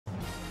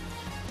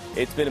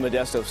It's been a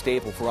Modesto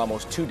staple for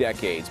almost 2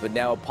 decades, but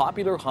now a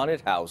popular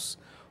haunted house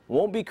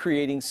won't be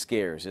creating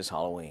scares this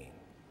Halloween.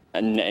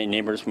 And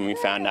neighbors, when we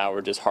found out,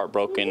 were just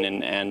heartbroken,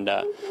 and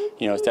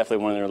it's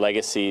definitely one of their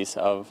legacies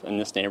in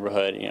this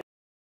neighborhood.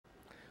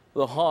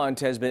 The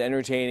haunt has been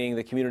entertaining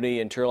the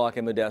community in Turlock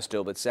and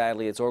Modesto, but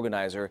sadly its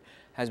organizer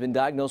has been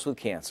diagnosed with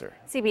cancer.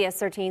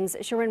 CBS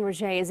 13's Sharon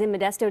Roger is in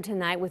Modesto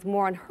tonight with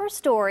more on her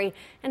story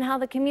and how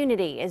the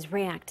community is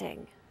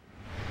reacting.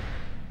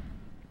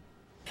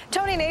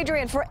 Tony and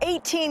Adrian, for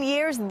 18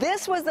 years,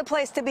 this was the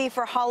place to be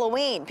for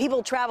Halloween.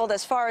 People traveled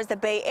as far as the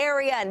Bay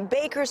Area and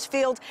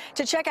Bakersfield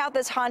to check out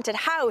this haunted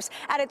house.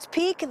 At its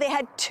peak, they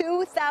had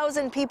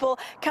 2,000 people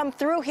come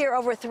through here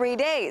over 3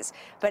 days.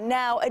 But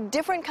now a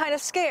different kind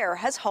of scare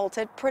has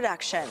halted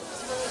production.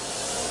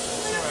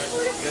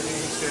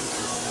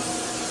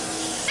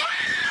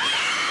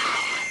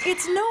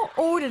 It's no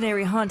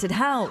ordinary haunted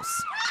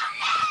house.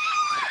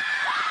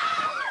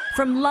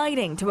 From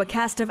lighting to a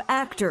cast of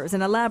actors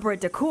and elaborate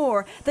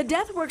decor, the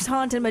Deathworks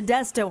haunt in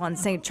Modesto on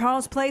St.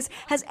 Charles Place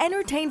has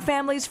entertained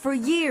families for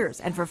years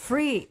and for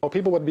free. Well,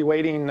 people would be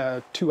waiting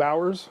 2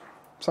 hours,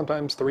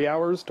 sometimes 3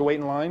 hours to wait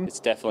in line.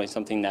 It's definitely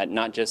something that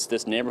not just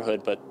this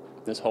neighborhood, but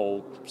this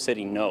whole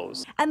city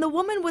knows. And the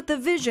woman with the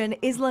vision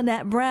is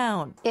Lynette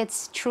Brown.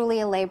 It's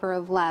truly a labor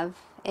of love.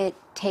 It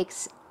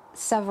takes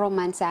several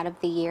months out of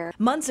the year.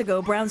 Months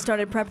ago, Brown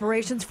started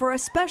preparations for a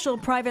special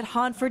private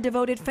haunt for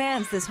devoted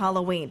fans this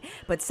Halloween.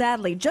 But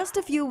sadly, just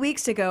a few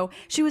weeks ago,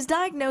 she was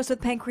diagnosed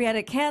with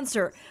pancreatic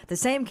cancer, the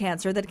same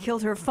cancer that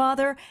killed her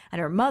father,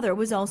 and her mother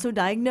was also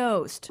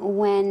diagnosed.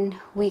 When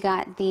we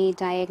got the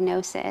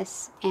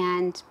diagnosis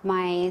and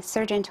my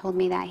surgeon told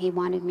me that he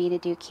wanted me to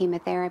do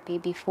chemotherapy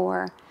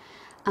before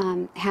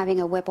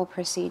having a Whipple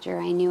procedure,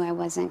 I knew I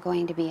wasn't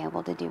going to be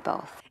able to do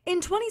both.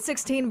 In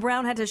 2016,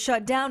 Brown had to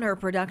shut down her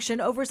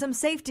production over some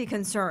safety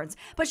concerns,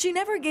 but she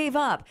never gave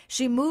up.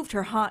 She moved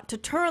her haunt to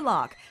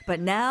Turlock, but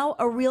now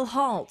a real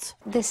halt.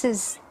 This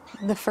is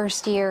the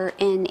first year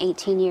in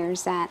 18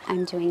 years that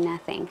I'm doing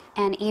nothing.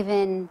 And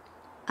even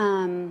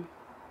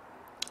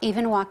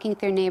walking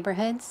through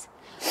neighborhoods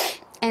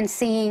and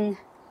seeing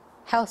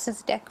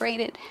houses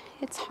decorated,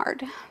 it's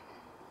hard.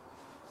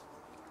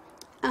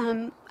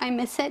 I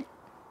miss it.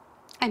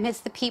 I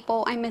miss the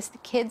people, I miss the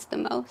kids the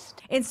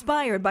most.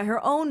 Inspired by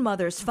her own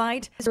mother's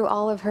fight. Through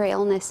all of her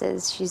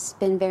illnesses, she's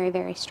been very,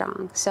 very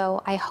strong.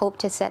 So I hope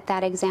to set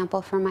that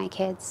example for my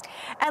kids.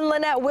 And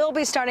Lynette will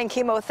be starting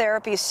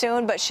chemotherapy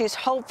soon, but she's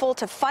hopeful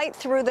to fight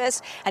through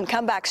this and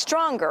come back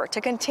stronger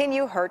to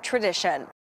continue her tradition.